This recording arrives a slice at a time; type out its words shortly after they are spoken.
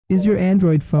Is your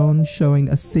Android phone showing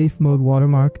a safe mode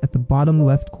watermark at the bottom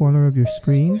left corner of your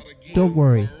screen? Don't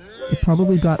worry, it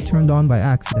probably got turned on by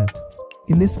accident.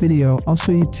 In this video, I'll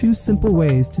show you 2 simple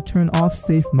ways to turn off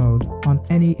safe mode on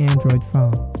any Android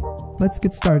phone. Let's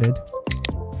get started.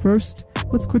 First,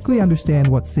 let's quickly understand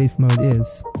what safe mode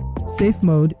is. Safe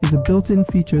mode is a built-in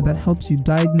feature that helps you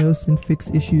diagnose and fix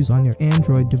issues on your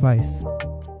Android device.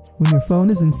 When your phone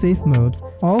is in safe mode,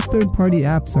 all third-party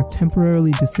apps are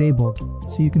temporarily disabled,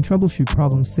 so you can troubleshoot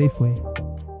problems safely.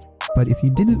 But if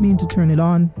you didn't mean to turn it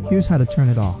on, here's how to turn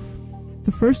it off.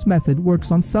 The first method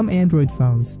works on some Android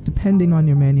phones, depending on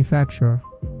your manufacturer.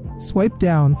 Swipe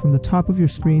down from the top of your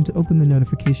screen to open the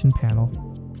notification panel.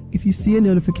 If you see a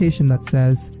notification that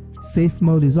says, "Safe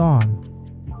mode is on,"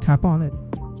 tap on it.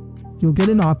 You'll get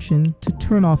an option to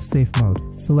turn off safe mode.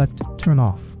 Select Turn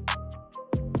Off.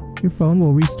 Your phone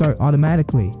will restart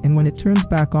automatically, and when it turns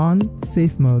back on,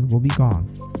 safe mode will be gone.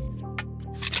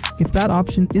 If that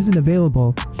option isn't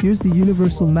available, here's the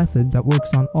universal method that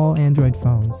works on all Android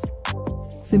phones.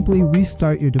 Simply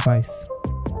restart your device.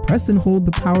 Press and hold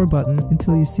the power button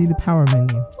until you see the power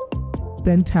menu.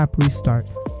 Then tap Restart.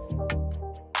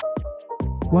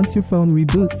 Once your phone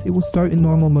reboots, it will start in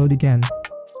normal mode again.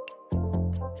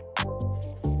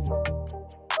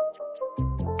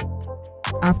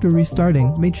 After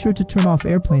restarting, make sure to turn off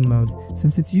airplane mode,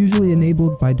 since it's usually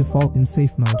enabled by default in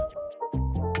safe mode.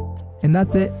 And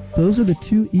that's it. Those are the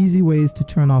 2 easy ways to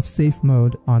turn off safe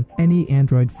mode on any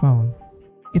Android phone.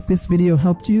 If this video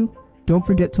helped you, don't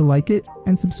forget to like it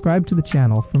and subscribe to the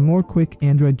channel for more quick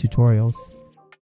Android tutorials.